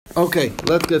Okay,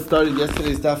 let's get started.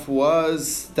 Yesterday's daf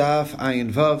was daf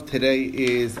Ayin Vav. Today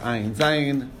is Ayin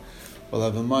Zayin. We'll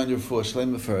have a minor for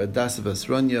Shlema for Adasa Bas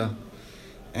Ronya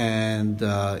and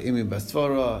Imi Bas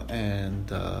Tvora and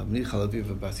Michal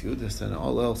Aviva Bas Yudis and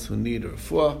all else who need a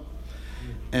refuah.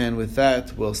 And with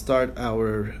that, we'll start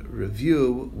our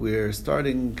review. We're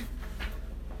starting,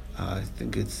 I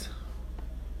think it's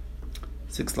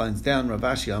 6 lines down, Rav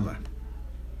Ashi Amar.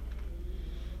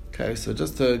 Okay, so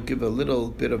just to give a little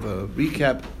bit of a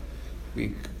recap,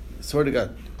 we sort of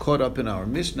got caught up in our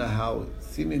Mishnah, how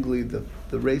seemingly the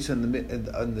Reisha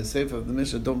and the Sefer of the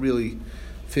Mishnah don't really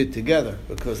fit together,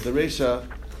 because the Reisha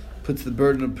puts the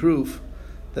burden of proof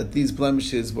that these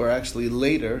blemishes were actually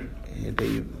later,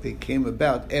 they came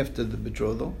about after the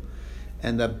betrothal,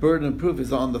 and that burden of proof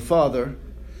is on the father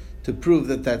to prove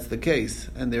that that's the case,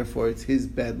 and therefore it's his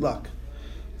bad luck.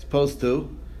 As opposed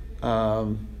to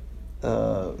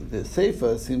the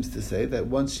Sefer seems to say that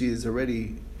once she is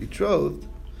already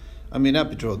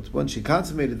once she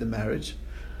consummated the marriage,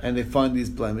 and they find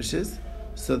these blemishes,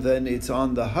 so then it's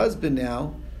on the husband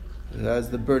now, who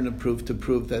has the burden of proof to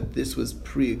prove that this was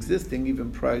pre-existing even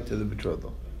prior to the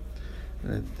betrothal.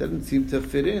 And it doesn't seem to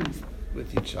fit in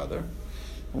with each other.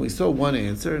 And we saw one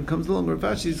answer, and comes along, Rav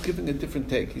Ashi is giving a different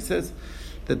take. He says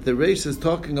that the Reish is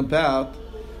talking about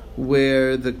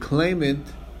where the claimant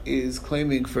is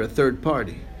claiming for a third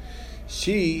party.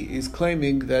 She is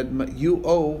claiming that you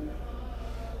owe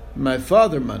my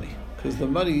father money, because the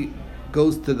money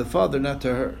goes to the father, not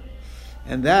to her.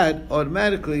 And that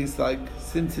automatically is like,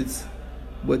 since it's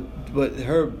what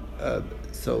her,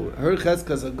 so her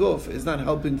cheskas aguf is not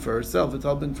helping for herself, it's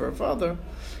helping for her father,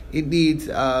 it needs,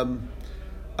 the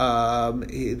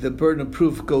burden of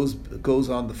proof goes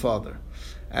on the father.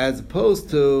 As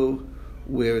opposed to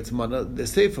where it's the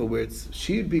Sefer, where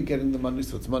she'd be getting the money,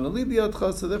 so it's mana li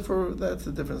biyadcha, so therefore that's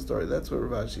a different story. That's what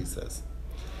Rav Ashi says.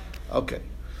 Okay.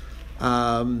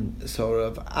 So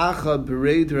Rav Acha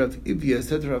Bereid Rav Ivya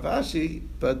said to Rav Ashi,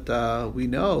 but we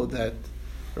know that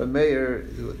Rav Meir,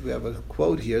 we have a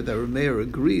quote here, that Rav Meir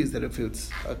agrees that if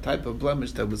it's a type of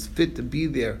blemish that was fit to be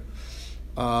there,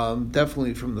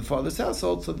 definitely from the father's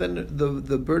household, so then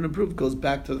the burden of proof goes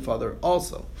back to the father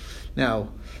also. Now,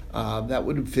 that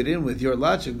wouldn't fit in with your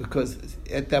logic, because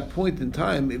at that point in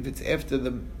time, if it's after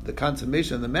the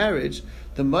consummation of the marriage,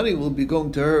 the money will be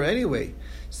going to her anyway.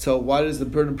 So why does the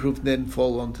burden of proof then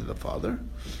fall onto the father?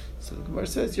 So the Gemara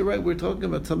says, you're right, we're talking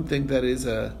about something that is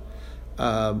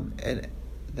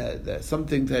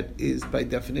something that is by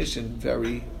definition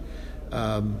very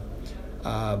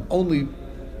only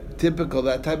typical.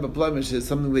 That type of blemish is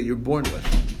something that you're born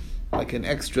with, like an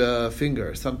extra finger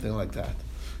or something like that.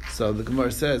 So the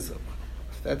Gemara says,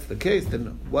 if that's the case,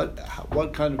 then what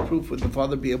kind of proof would the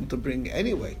father be able to bring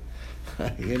anyway?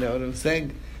 You know what I'm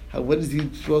saying? What is he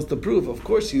supposed to prove? Of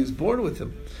course, he was born with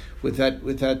him, with that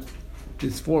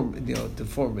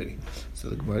deformity. So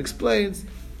the Gemara explains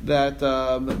that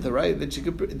the raya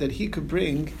that he could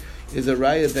bring is a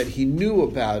raya that he knew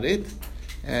about it,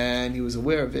 and he was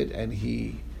aware of it, and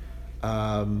he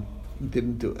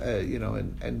didn't do,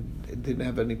 and didn't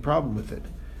have any problem with it.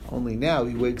 Only now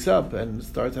he wakes up and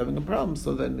starts having a problem,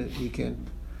 so then he can't.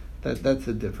 That's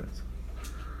the difference.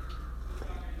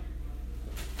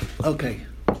 Okay.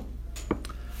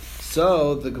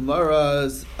 So the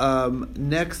Gemara's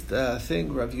next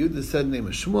thing, Rav Yehuda said, name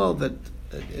of Shmuel, that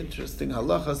an interesting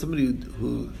halacha, somebody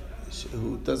who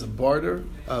does a barter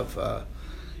of a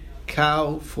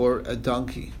cow for a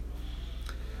donkey.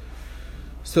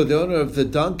 So the owner of the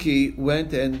donkey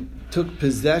went and took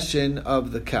possession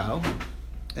of the cow,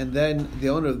 and then the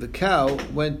owner of the cow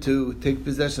went to take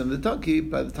possession of the donkey.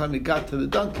 By the time he got to the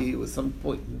donkey, it was some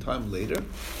point in time later,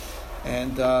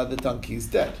 and the donkey is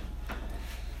dead.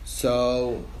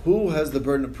 So who has the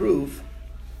burden of proof?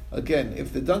 Again,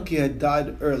 if the donkey had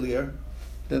died earlier,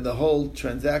 then the whole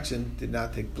transaction did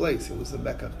not take place. It was a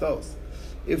mekachtos.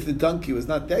 If the donkey was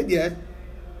not dead yet,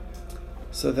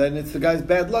 so then it's the guy's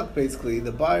bad luck, basically.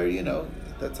 The buyer,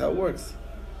 that's how it works.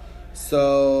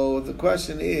 So the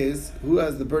question is, who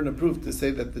has the burden of proof to say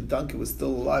that the donkey was still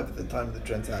alive at the time of the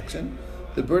transaction?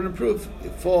 The burden of proof,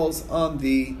 it falls on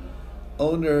the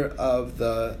owner of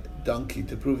the donkey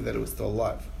to prove that it was still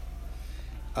alive.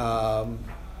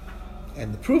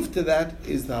 And the proof to that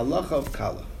is the halacha of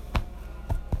Kala,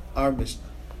 our Mishnah.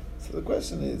 So the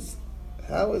question is,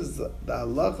 how does the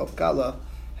halacha of Kala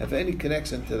have any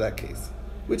connection to that case?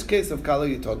 Which case of Kala are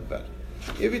you talking about?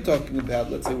 If you're talking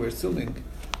about, let's say we're assuming,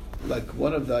 like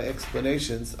one of the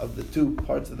explanations of the two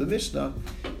parts of the Mishnah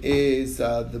is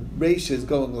the Reish is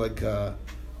going like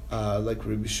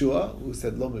Rabbi Shua, who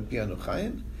said Lo Mepianu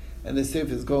Chayin, and the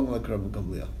Sefer is going like Rabbi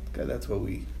Gamliel. Okay, that's what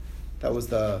we That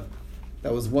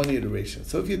was one iteration.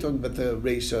 So if you're talking about the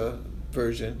Reisha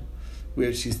version,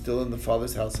 where she's still in the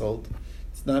father's household,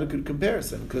 it's not a good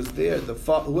comparison, because there,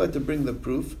 who had to bring the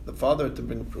proof? The father had to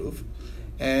bring the proof,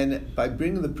 and by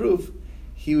bringing the proof,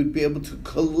 he would be able to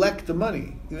collect the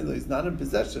money, even though he's not in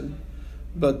possession,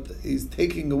 but he's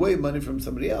taking away money from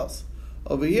somebody else.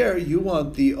 Over here, you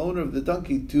want the owner of the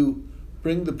donkey to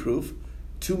bring the proof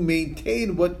to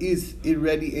maintain what is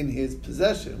already in his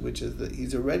possession, which is that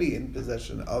he's already in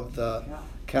possession of the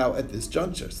cow at this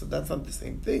juncture. So that's not the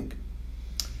same thing.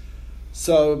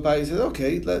 So Abaye says,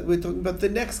 okay, we're talking about the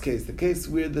next case, the case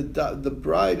where the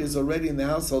bride is already in the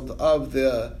household of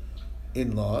the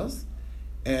in-laws,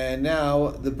 and now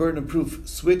the burden of proof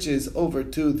switches over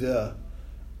to the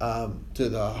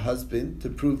husband to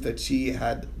prove that she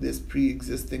had this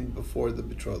pre-existing before the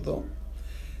betrothal,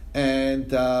 and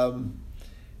the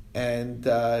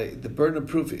burden of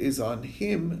proof is on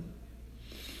him,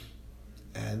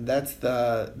 and that's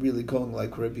really going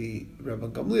like Rabbi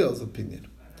Gamliel's opinion.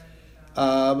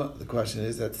 The question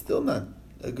is, that's still not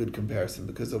a good comparison,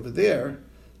 because over there,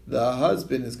 the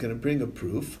husband is going to bring a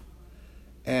proof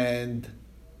and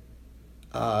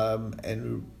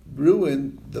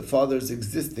ruin the father's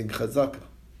existing chazakah,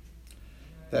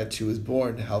 that she was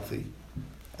born healthy,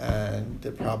 and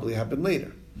it probably happened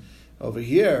later. Over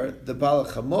here, the Baal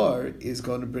Chamor is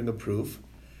going to bring a proof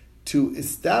to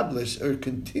establish or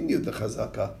continue the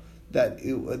chazakah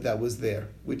that was there,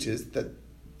 which is that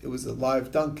it was a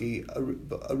live donkey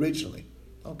originally.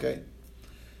 Okay,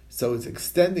 so it's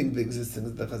extending the existence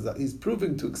of the chazakah. He's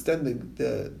proving to extend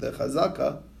the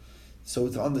chazakah, so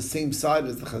it's on the same side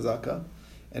as the chazakah,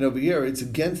 and over here it's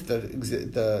against that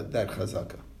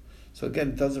chazakah. So again,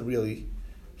 it doesn't really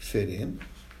fit in.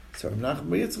 So Rav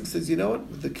Nachman Yitzchak says, you know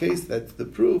what? The case that the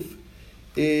proof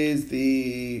is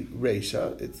the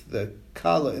Reisha, it's the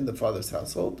Kala in the father's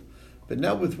household, but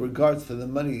now with regards to the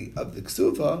money of the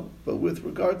Ksuva, but with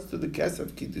regards to the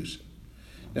Kesef Kiddushin.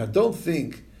 Now don't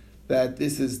think that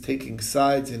this is taking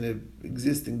sides in an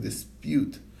existing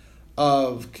dispute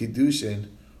of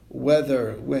Kiddushin,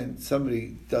 whether when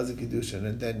somebody does a Kiddushin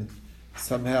and then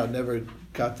somehow never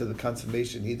got to the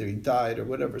consummation, either he died or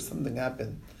whatever, something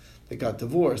happened, they got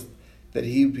divorced, that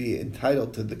he'd be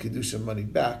entitled to the Kiddushin money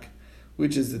back,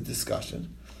 which is a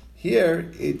discussion.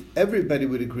 Here, everybody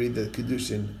would agree that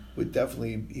Kiddushin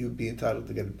he would be entitled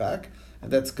to get it back, and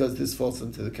that's because this falls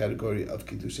into the category of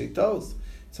Kiddushay Tos.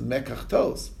 It's a Mekach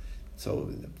Tos.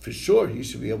 So for sure, he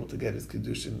should be able to get his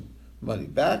Kiddushin money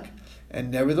back,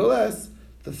 and nevertheless,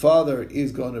 the father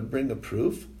is going to bring a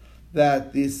proof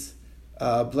that this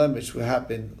blemish will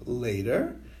happen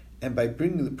later, and by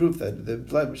bringing the proof that the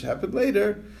blemish happened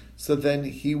later, so then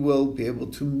he will be able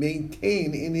to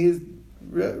maintain in his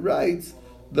rights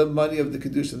the money of the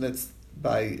Kiddushin that's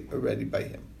already by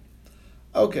him.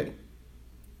 Okay.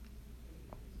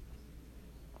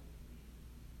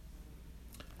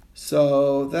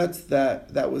 So that's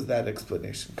that. That was that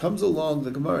explanation. Comes along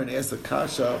the Gemara and asks a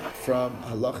kasha from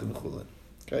Halach and Chulin.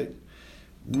 Okay.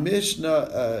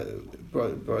 Mishnah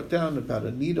brought down about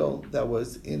a needle that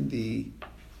was in the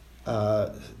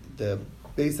Beis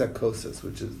HaKosas,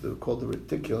 which is called the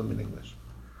reticulum in English.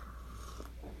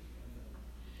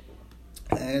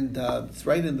 And it's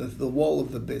right in the wall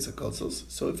of the Beis HaKosas.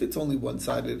 So if it's only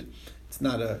one-sided, it's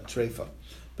not a treifa.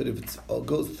 But if it all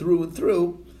goes through and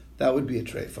through, that would be a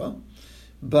treifa.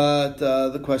 But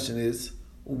the question is,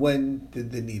 when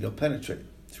did the needle penetrate?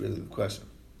 It's really the question.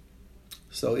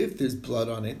 So if there's blood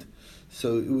on it,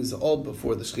 so it was all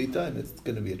before the shechita, and it's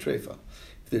going to be a treifa.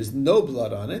 If there's no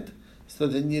blood on it, so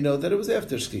then you know that it was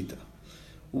after shechita.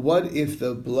 What if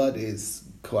the blood is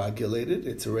coagulated?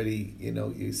 It's already,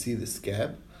 you see the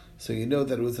scab, so you know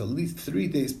that it was at least 3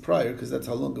 days prior, because that's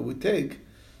how long it would take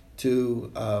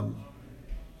to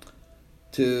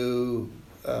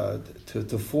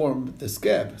form the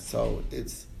scab. So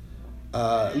it's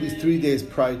at least 3 days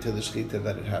prior to the shechita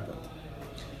that it happened.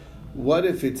 What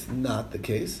if it's not the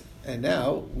case, and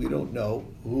now we don't know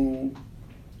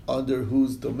under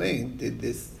whose domain did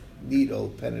this needle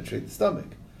penetrate the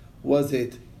stomach? Was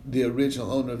it the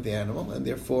original owner of the animal, and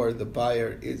therefore the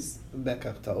buyer is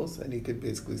mekach tos, and he could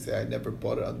basically say, I never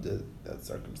bought it under that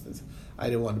circumstance. I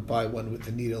didn't want to buy one with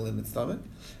the needle in its stomach.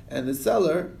 And the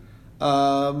seller,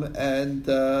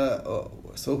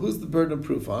 so who's the burden of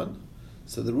proof on?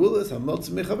 So the rule is, hamotz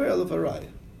mechaver elav haraya.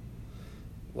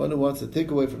 One who wants to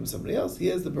take away from somebody else, he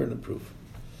has the burden of proof.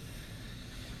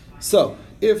 So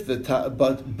if the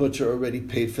butcher already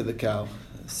paid for the cow,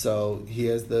 so he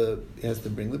has to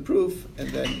bring the proof, and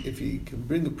then if he can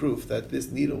bring the proof that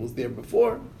this needle was there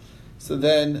before, so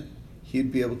then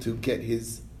he'd be able to get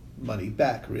his money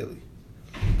back, really.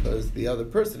 because the other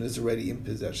person is already in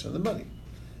possession of the money.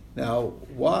 Now,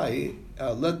 why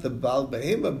let the Baal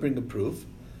Behema bring a proof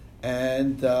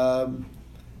and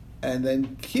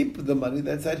then keep the money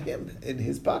that's at him in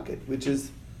his pocket, which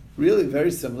is really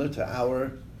very similar to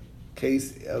our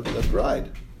case of the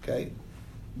bride. Okay,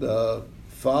 the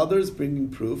father's bringing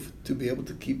proof to be able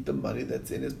to keep the money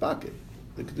that's in his pocket,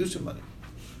 the kedusha money.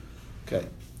 Okay,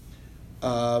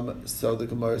 so the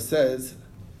Gemara says,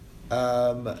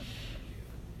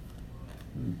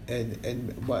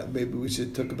 maybe we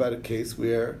should talk about a case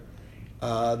where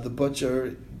the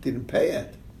butcher didn't pay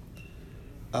it.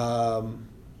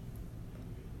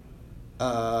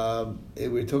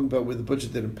 We're talking about where the butcher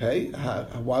didn't pay.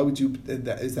 Why would you?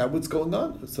 Is that what's going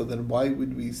on? So then, why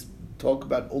would we talk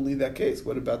about only that case?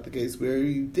 What about the case where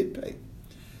you did pay?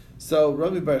 So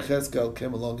Rabbi Bar Cheskel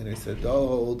came along and he said, "Oh,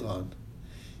 hold on,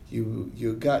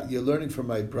 you're learning from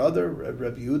my brother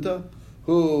Rabbi Yehuda,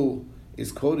 who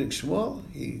is quoting Shmuel.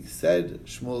 He said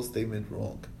Shmuel's statement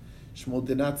wrong. Shmuel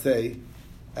did not say,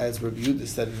 as Rabbi Yehuda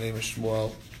said in the name of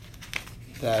Shmuel,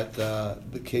 that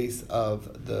the case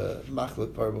of the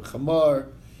Machlet Parva Chamar,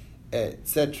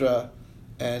 etc.,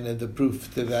 and the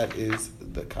proof to that is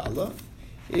the Kala.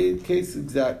 The case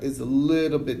is a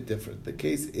little bit different. The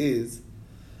case is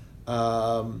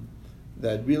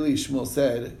that really Shmuel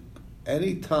said,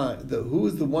 any time, who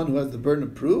is the one who has the burden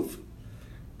of proof?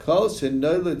 Kol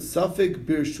shenoiled safek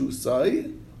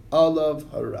birshusai alav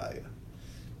haraya.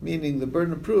 Meaning the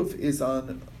burden of proof is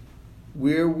on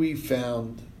where we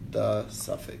found the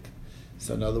suffix.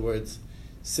 So in other words,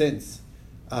 since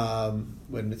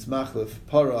when it's machlef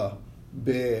para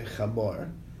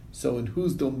bechamor, so in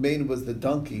whose domain was the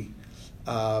donkey,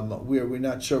 where we're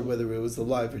not sure whether it was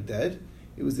alive or dead,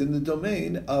 it was in the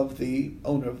domain of the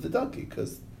owner of the donkey,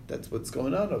 because that's what's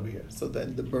going on over here. So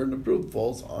then the burden of proof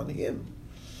falls on him.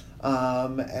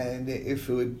 And if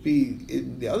it would be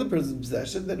in the other person's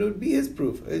possession, then it would be his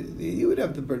proof. He would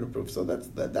have the burden of proof. So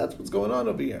that's what's going on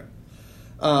over here.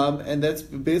 And that's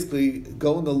basically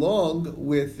going along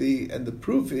with and the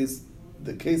proof is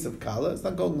the case of Kala. It's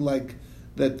not going like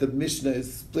that the Mishnah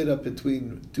is split up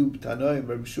between two Tanoim,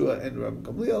 Rabbi Shua and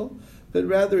Rabbi Gamliel, but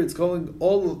rather it's going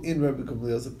all in Rabbi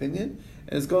Gamliel's opinion,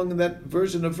 and it's going in that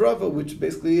version of Rava, which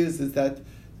basically is that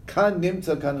Kan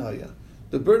Nimtza Kan Haya.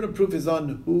 The burden of proof is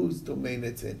on whose domain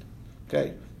it's in.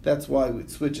 Okay? That's why it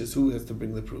switches who has to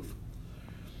bring the proof.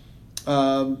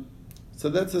 So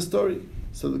that's the story.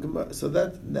 So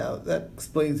that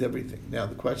explains everything. Now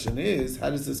the question is, how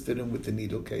does this fit in with the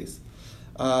needle case?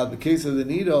 The case of the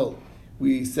needle,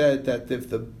 we said that if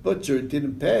the butcher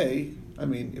didn't pay,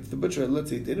 if the butcher, let's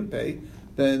say, didn't pay,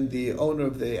 then the owner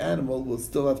of the animal will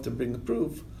still have to bring the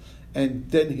proof,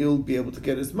 and then he'll be able to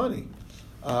get his money.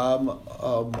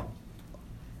 In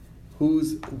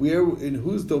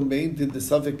whose domain did the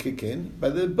suffix kick in? By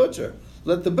the butcher.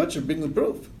 Let the butcher bring the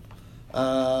proof.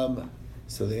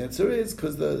 So the answer is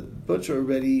because the butcher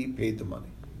already paid the money.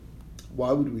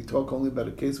 Why would we talk only about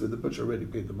a case where the butcher already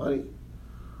paid the money?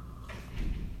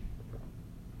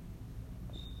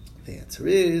 The answer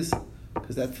is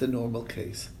because that's the normal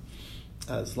case.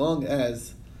 As long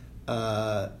as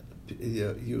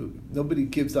nobody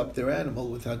gives up their animal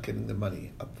without getting the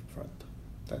money up front.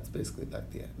 That's basically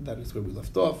that. That is where we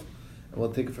left off, and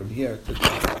we'll take it from here.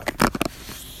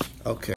 Okay.